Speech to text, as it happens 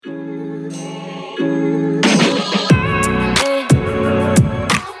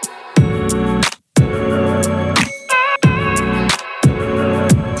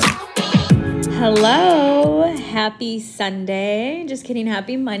Hello, happy Sunday. Just kidding,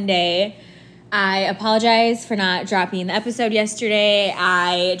 happy Monday. I apologize for not dropping the episode yesterday.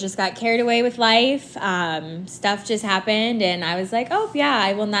 I just got carried away with life. Stuff just happened and I was like, oh yeah,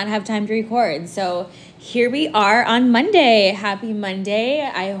 I will not have time to record. So here we are on Monday. Happy Monday.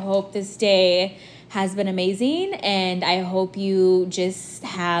 I hope this day has been amazing and I hope you just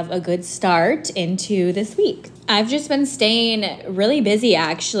have a good start into this week. I've just been staying really busy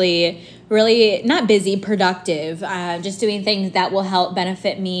actually. Really not busy, productive, just doing things that will help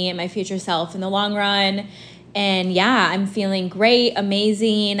benefit me and my future self in the long run. And yeah, I'm feeling great,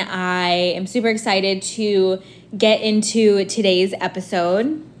 amazing. I am super excited to get into today's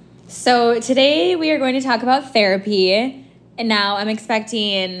episode. So today we are going to talk about therapy. And now I'm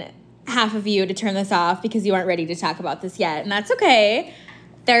expecting half of you to turn this off because you aren't ready to talk about this yet. And that's okay.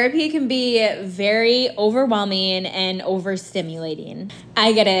 Therapy can be very overwhelming and overstimulating.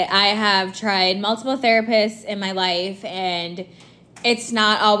 I get it. I have tried multiple therapists in my life and it's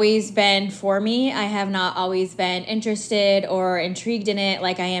not always been for me. I have not always been interested or intrigued in it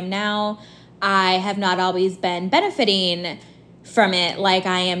like I am now. I have not always been benefiting from it like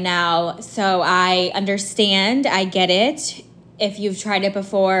I am now. So I understand. I get it. If you've tried it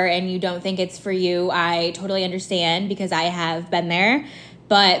before and you don't think it's for you, I totally understand because I have been there.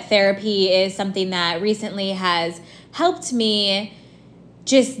 But therapy is something that recently has helped me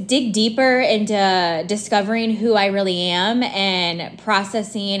just dig deeper into discovering who I really am and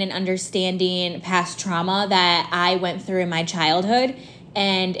processing and understanding past trauma that I went through in my childhood.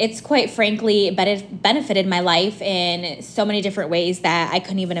 And it's quite frankly benefited my life in so many different ways that I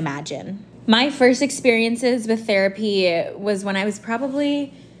couldn't even imagine. My first experiences with therapy was when I was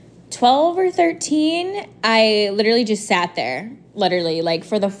probably 12 or 13. I literally just sat there. Literally, like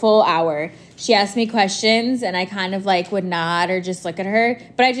for the full hour. She asked me questions and I kind of like would nod or just look at her,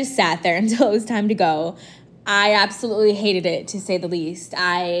 but I just sat there until it was time to go. I absolutely hated it, to say the least.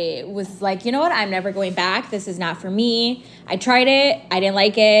 I was like, you know what? I'm never going back. This is not for me. I tried it. I didn't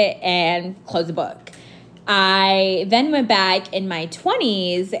like it, and close the book. I then went back in my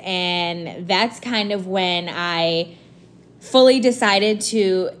 20s, and that's kind of when I fully decided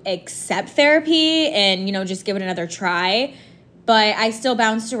to accept therapy and, just give it another try. But I still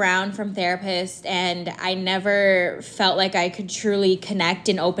bounced around from therapists, and I never felt like I could truly connect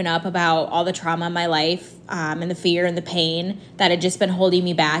and open up about all the trauma in my life, and the fear and the pain that had just been holding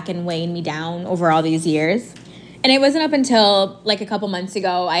me back and weighing me down over all these years. And it wasn't up until like a couple months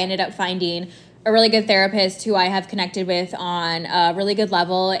ago I ended up finding a really good therapist who I have connected with on a really good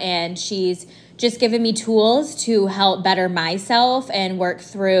level, and she's just given me tools to help better myself and work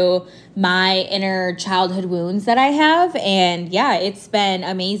through my inner childhood wounds that I have. And yeah, it's been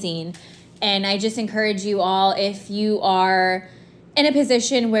amazing. And I just encourage you all, if you are in a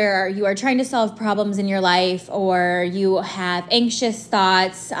position where you are trying to solve problems in your life or you have anxious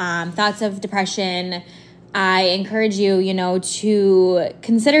thoughts, thoughts of depression, I encourage you, to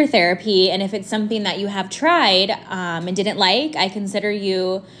consider therapy. And if it's something that you have tried and didn't like, I consider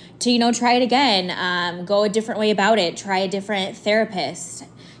you to, try it again, go a different way about it, try a different therapist,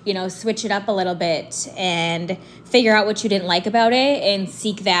 switch it up a little bit and figure out what you didn't like about it and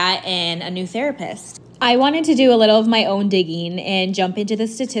seek that in a new therapist. I wanted to do a little of my own digging and jump into the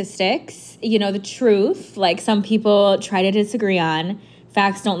statistics, the truth, like some people try to disagree on.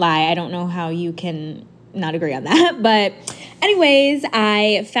 Facts don't lie. I don't know how you can not agree on that. But anyways,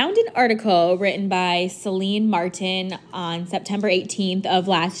 I found an article written by Celine Martin on September 18th of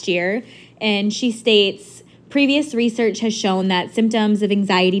last year. And she states, previous research has shown that symptoms of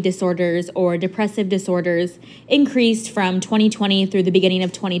anxiety disorders or depressive disorders increased from 2020 through the beginning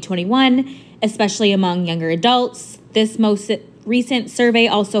of 2021, especially among younger adults. This most recent survey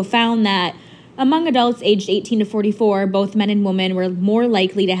also found that among adults aged 18 to 44, both men and women were more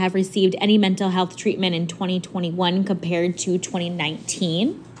likely to have received any mental health treatment in 2021 compared to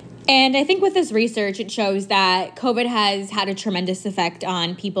 2019. And I think with this research, it shows that COVID has had a tremendous effect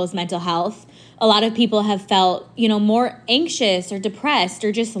on people's mental health. A lot of people have felt, more anxious or depressed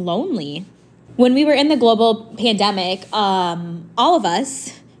or just lonely. When we were in the global pandemic, all of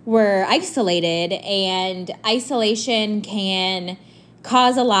us were isolated, and isolation can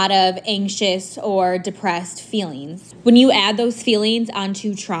cause a lot of anxious or depressed feelings. When you add those feelings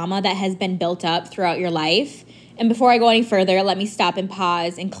onto trauma that has been built up throughout your life, and before I go any further, let me stop and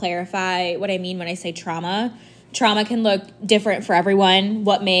pause and clarify what I mean when I say trauma. Trauma can look different for everyone.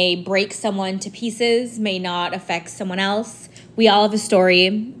 What may break someone to pieces may not affect someone else. We all have a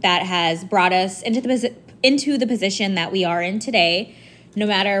story that has brought us into the position that we are in today. No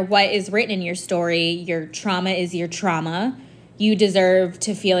matter what is written in your story, your trauma is your trauma. You deserve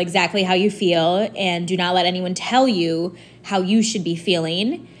to feel exactly how you feel, and do not let anyone tell you how you should be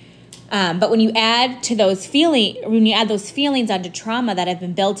feeling. But when you add those feelings onto trauma that have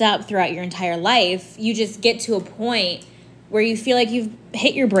been built up throughout your entire life, you just get to a point where you feel like you've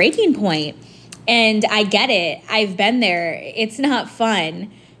hit your breaking point. And I get it. I've been there. It's not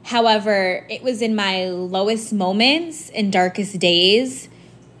fun. However, it was in my lowest moments and darkest days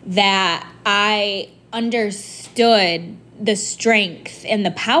that I understood the strength and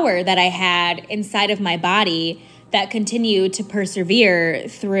the power that I had inside of my body that continued to persevere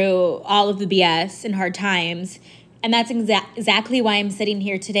through all of the BS and hard times. And that's exactly why I'm sitting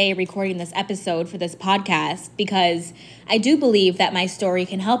here today recording this episode for this podcast, because I do believe that my story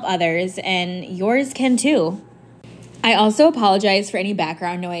can help others, and yours can too. I also apologize for any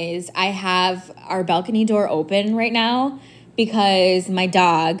background noise. I have our balcony door open right now because my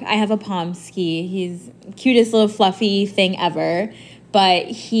dog, I have a Pomsky. He's the cutest little fluffy thing ever, but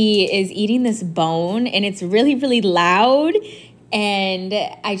he is eating this bone and it's really, really loud. And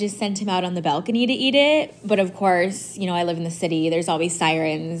I just sent him out on the balcony to eat it. But of course, I live in the city. There's always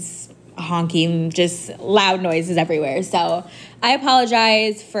sirens, honking, just loud noises everywhere. So I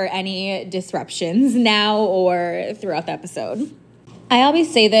apologize for any disruptions now or throughout the episode. I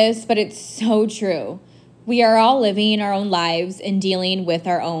always say this, but it's so true. We are all living our own lives and dealing with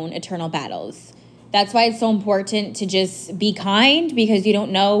our own eternal battles. That's why it's so important to just be kind, because you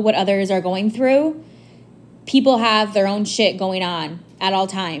don't know what others are going through. People have their own shit going on at all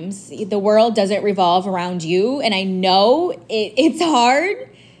times. The world doesn't revolve around you. And I know it's hard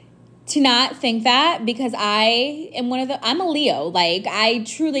to not think that, because I am I'm a Leo. Like, I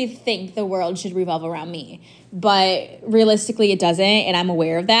truly think the world should revolve around me. But realistically, it doesn't. And I'm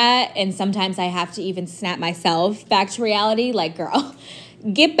aware of that. And sometimes I have to even snap myself back to reality. Like, girl,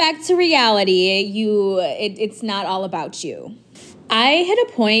 get back to reality. It's not all about you. I hit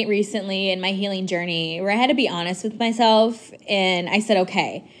a point recently in my healing journey where I had to be honest with myself, and I said,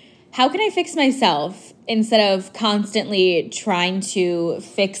 okay, how can I fix myself instead of constantly trying to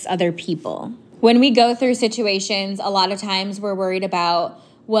fix other people? When we go through situations, a lot of times we're worried about,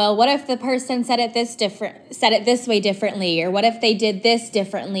 well, what if the person said it this way differently, or what if they did this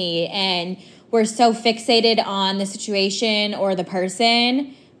differently? And we're so fixated on the situation or the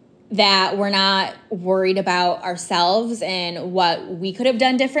person that we're not worried about ourselves and what we could have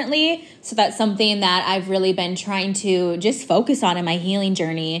done differently. So that's something that I've really been trying to just focus on in my healing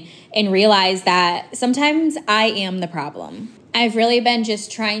journey, and realize that sometimes I am the problem. I've really been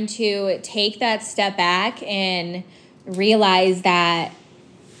just trying to take that step back and realize that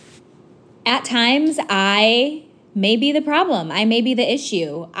at times I may be the problem. I may be the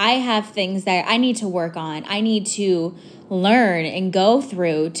issue. I have things that I need to work on. I need to learn and go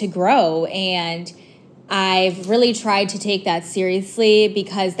through to grow. And I've really tried to take that seriously,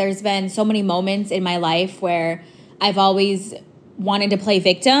 because there's been so many moments in my life where I've always wanted to play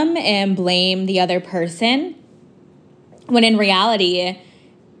victim and blame the other person, when in reality,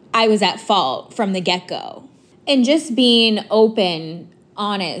 I was at fault from the get-go. And just being open,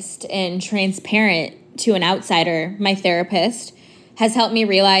 honest, and transparent to an outsider, my therapist, has helped me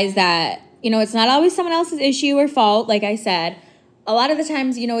realize that it's not always someone else's issue or fault. Like I said, a lot of the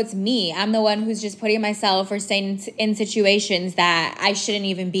times, it's me. I'm the one who's just putting myself or staying in situations that I shouldn't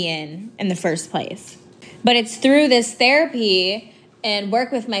even be in the first place. But it's through this therapy and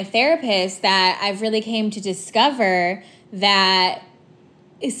work with my therapist that I've really came to discover that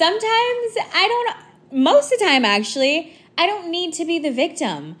most of the time actually, I don't need to be the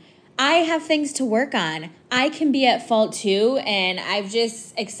victim. I have things to work on. I can be at fault too, and I've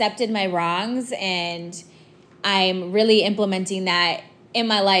just accepted my wrongs, and I'm really implementing that in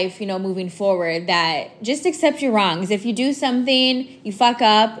my life, moving forward, that just accept your wrongs. If you do something, you fuck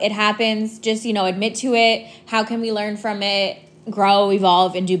up, it happens, just, admit to it. How can we learn from it, grow,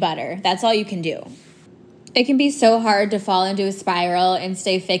 evolve, and do better? That's all you can do. It can be so hard to fall into a spiral and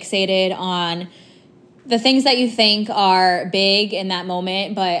stay fixated on the things that you think are big in that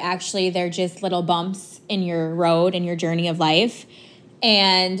moment, but actually they're just little bumps in your road and your journey of life.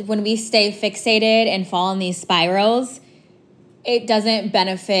 And when we stay fixated and fall in these spirals, it doesn't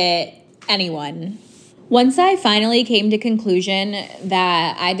benefit anyone. Once I finally came to conclusion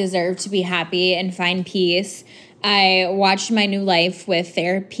that I deserve to be happy and find peace, I watched my new life with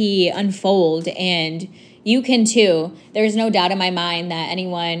therapy unfold, and you can too. There's no doubt in my mind that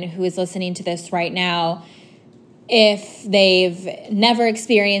anyone who is listening to this right now, if they've never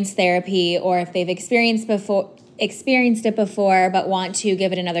experienced therapy, or if they've experienced experienced it before but want to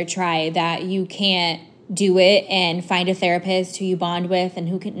give it another try, that you can't do it and find a therapist who you bond with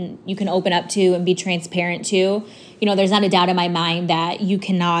and you can open up to and be transparent to. There's not a doubt in my mind that you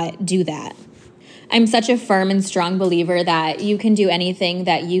cannot do that. I'm such a firm and strong believer that you can do anything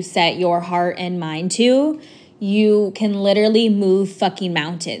that you set your heart and mind to. You can literally move fucking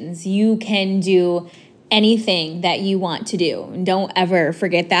mountains. You can do anything that you want to do. And don't ever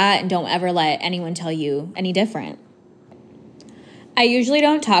forget that, and don't ever let anyone tell you any different. I usually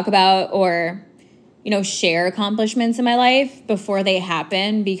don't talk about or share accomplishments in my life before they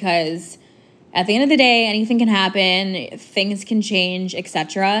happen, because at the end of the day, anything can happen, things can change,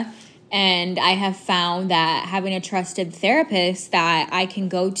 etc. And I have found that having a trusted therapist that I can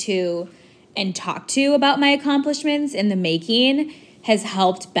go to and talk to about my accomplishments in the making has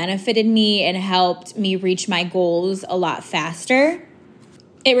helped benefited me and helped me reach my goals a lot faster.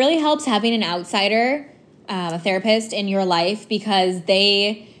 It really helps having an outsider, a therapist in your life, because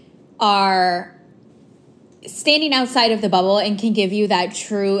they are standing outside of the bubble and can give you that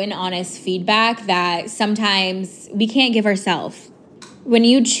true and honest feedback that sometimes we can't give ourselves. When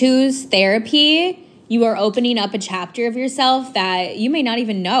you choose therapy, you are opening up a chapter of yourself that you may not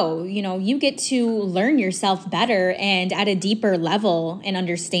even know. You get to learn yourself better and at a deeper level and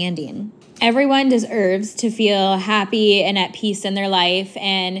understanding. Everyone deserves to feel happy and at peace in their life,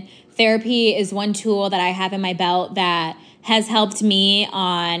 and therapy is one tool that I have in my belt that has helped me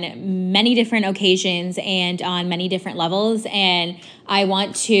on many different occasions and on many different levels. And I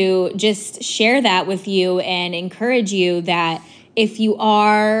want to just share that with you and encourage you that if you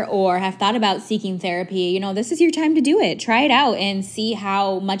are or have thought about seeking therapy, this is your time to do it. Try it out and see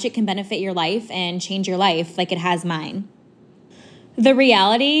how much it can benefit your life and change your life like it has mine. The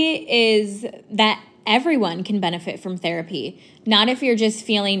reality is that everyone can benefit from therapy, not if you're just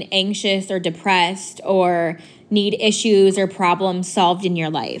feeling anxious or depressed or need issues or problems solved in your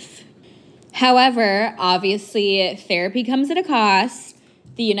life. However, obviously, therapy comes at a cost.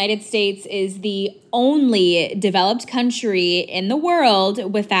 The United States is the only developed country in the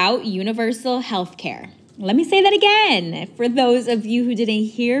world without universal health care. Let me say that again for those of you who didn't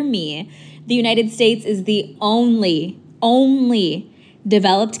hear me. The United States is the only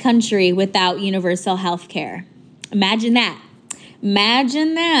developed country without universal health care. Imagine that.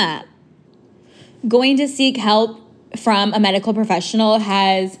 Imagine that. Going to seek help from a medical professional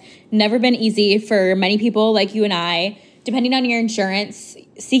has never been easy for many people like you and I. Depending on your insurance,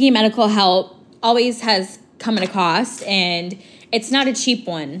 seeking medical help always has come at a cost, and it's not a cheap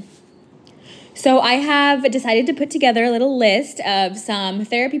one. So I have decided to put together a little list of some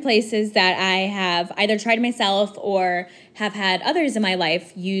therapy places that I have either tried myself or have had others in my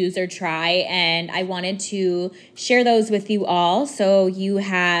life use or try, and I wanted to share those with you all. So you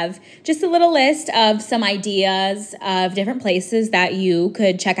have just a little list of some ideas of different places that you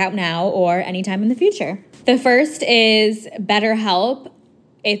could check out now or anytime in the future. The first is BetterHelp.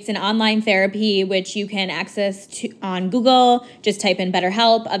 It's an online therapy which you can access on Google. Just type in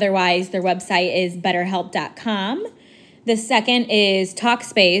BetterHelp. Otherwise, their website is betterhelp.com. The second is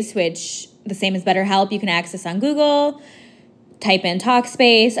Talkspace, which the same as BetterHelp, you can access on Google. Type in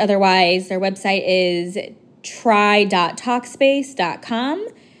Talkspace. Otherwise, their website is try.talkspace.com.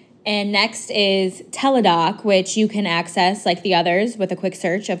 And next is Teladoc, which you can access like the others with a quick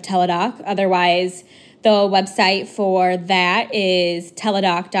search of Teladoc. Otherwise, the website for that is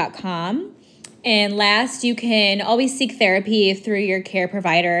teladoc.com. And last, you can always seek therapy through your care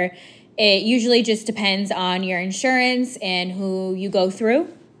provider. It usually just depends on your insurance and who you go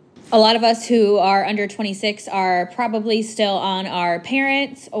through. A lot of us who are under 26 are probably still on our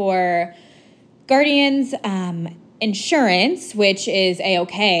parents' or guardians' insurance, which is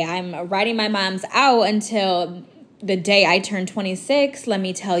A-okay. I'm riding my mom's out until the day I turn 26, let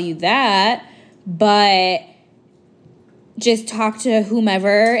me tell you that. But just talk to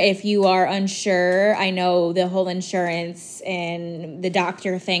whomever if you are unsure. I know the whole insurance and the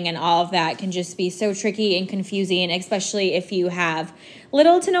doctor thing and all of that can just be so tricky and confusing, especially if you have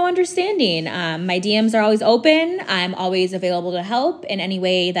little to no understanding. My DMs are always open. I'm always available to help in any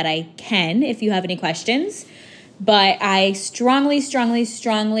way that I can if you have any questions. But I strongly suggest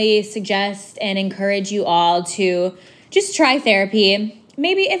and encourage you all to just try therapy.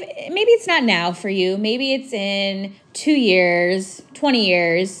 Maybe it's not now for you. Maybe it's in 2 years, 20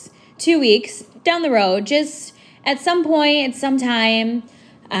 years, 2 weeks down the road. Just at some point, at some time,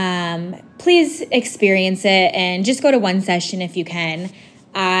 please experience it and just go to one session if you can.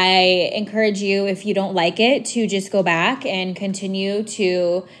 I encourage you, if you don't like it, to just go back and continue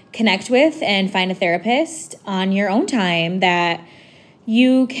to connect with and find a therapist on your own time that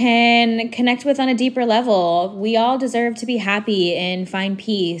you can connect with on a deeper level. We all deserve to be happy and find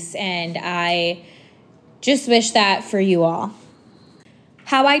peace, and I just wish that for you all.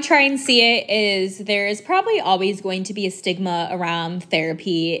 How I try and see it is there is probably always going to be a stigma around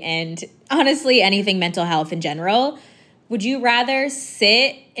therapy and honestly anything mental health in general. Would you rather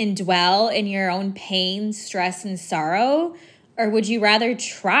sit and dwell in your own pain, stress, and sorrow, or would you rather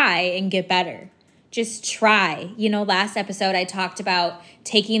try and get better? Just try. Last episode I talked about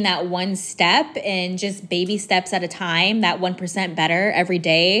taking that one step and just baby steps at a time. That 1% better every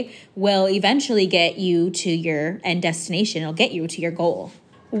day will eventually get you to your end destination. It'll get you to your goal.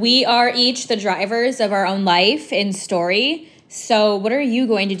 We are each the drivers of our own life and story. So what are you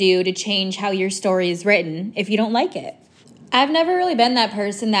going to do to change how your story is written if you don't like it? I've never really been that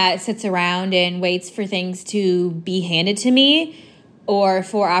person that sits around and waits for things to be handed to me or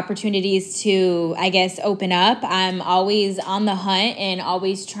for opportunities to, open up. I'm always on the hunt and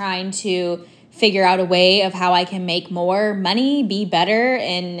always trying to figure out a way of how I can make more money, be better,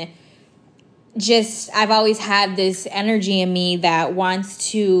 and I've always had this energy in me that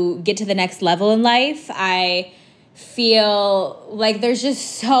wants to get to the next level in life. I feel like there's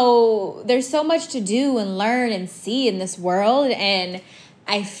so much to do and learn and see in this world, and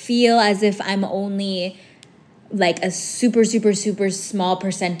I feel as if I'm only like a super, super, super small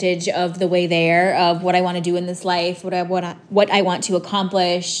percentage of the way there of what I want to do in this life, what I want to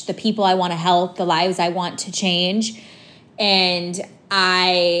accomplish, the people I want to help, the lives I want to change. And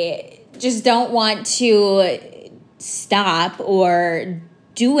I just don't want to stop or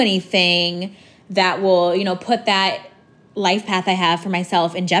do anything that will, put that life path I have for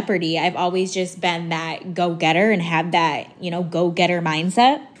myself in jeopardy. I've always just been that go-getter and have that, go-getter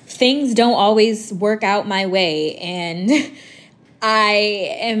mindset. Things don't always work out my way, and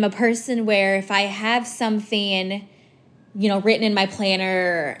I am a person where if I have something, written in my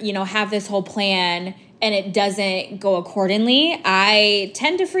planner, have this whole plan and it doesn't go accordingly, I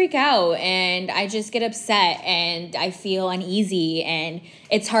tend to freak out and I just get upset and I feel uneasy, and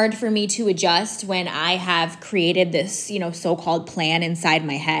it's hard for me to adjust when I have created this, so-called plan inside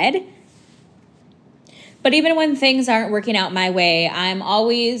my head. But even when things aren't working out my way, I'm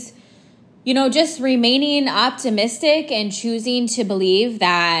always, just remaining optimistic and choosing to believe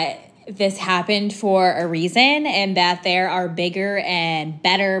that this happened for a reason and that there are bigger and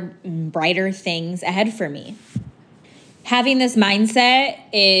better, brighter things ahead for me. Having this mindset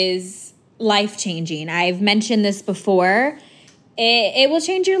is life-changing. I've mentioned this before. It will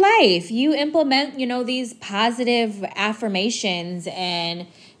change your life. You implement, these positive affirmations and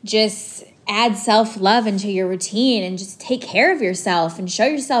just add self-love into your routine and just take care of yourself and show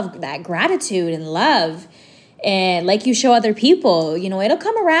yourself that gratitude and love. And like you show other people, it'll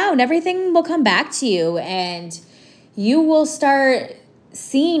come around. Everything will come back to you, and you will start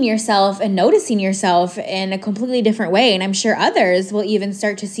seeing yourself and noticing yourself in a completely different way. And I'm sure others will even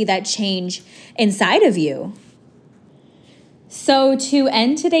start to see that change inside of you. So to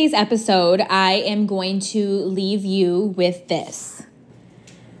end today's episode, I am going to leave you with this.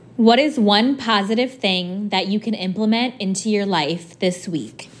 What is one positive thing that you can implement into your life this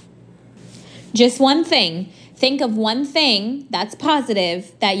week? Just one thing. Think of one thing that's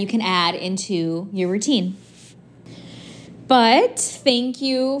positive that you can add into your routine. But thank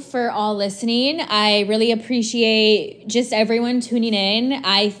you for all listening. I really appreciate just everyone tuning in.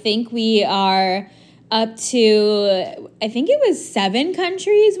 I think we are up to, it was 7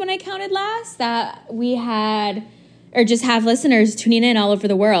 countries when I counted last that we had or just have listeners tuning in all over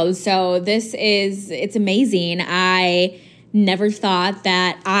the world. So it's amazing. I never thought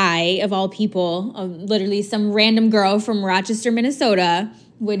that I, of all people, literally some random girl from Rochester, Minnesota,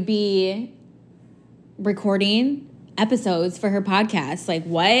 would be recording episodes for her podcast. Like,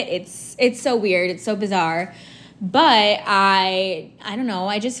 what? It's so weird. It's so bizarre. But I don't know.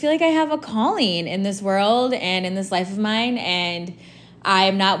 I just feel like I have a calling in this world and in this life of mine, and I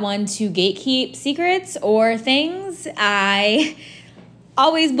am not one to gatekeep secrets or things. I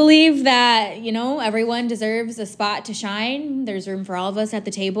always believe that, everyone deserves a spot to shine. There's room for all of us at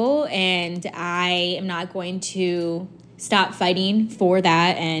the table, and I am not going to stop fighting for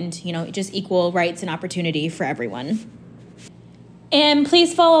that and, just equal rights and opportunity for everyone. And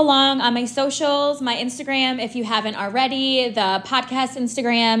please follow along on my socials, my Instagram, if you haven't already. The podcast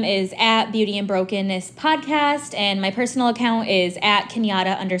Instagram is at Beauty and Brokenness Podcast, and my personal account is at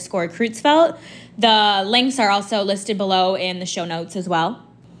Kenyatta_Kreutzfeldt. The links are also listed below in the show notes as well.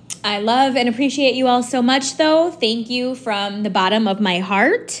 I love and appreciate you all so much, though. Thank you from the bottom of my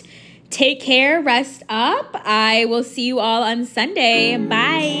heart. Take care, rest up. I will see you all on Sunday.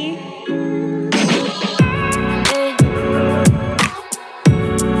 Bye.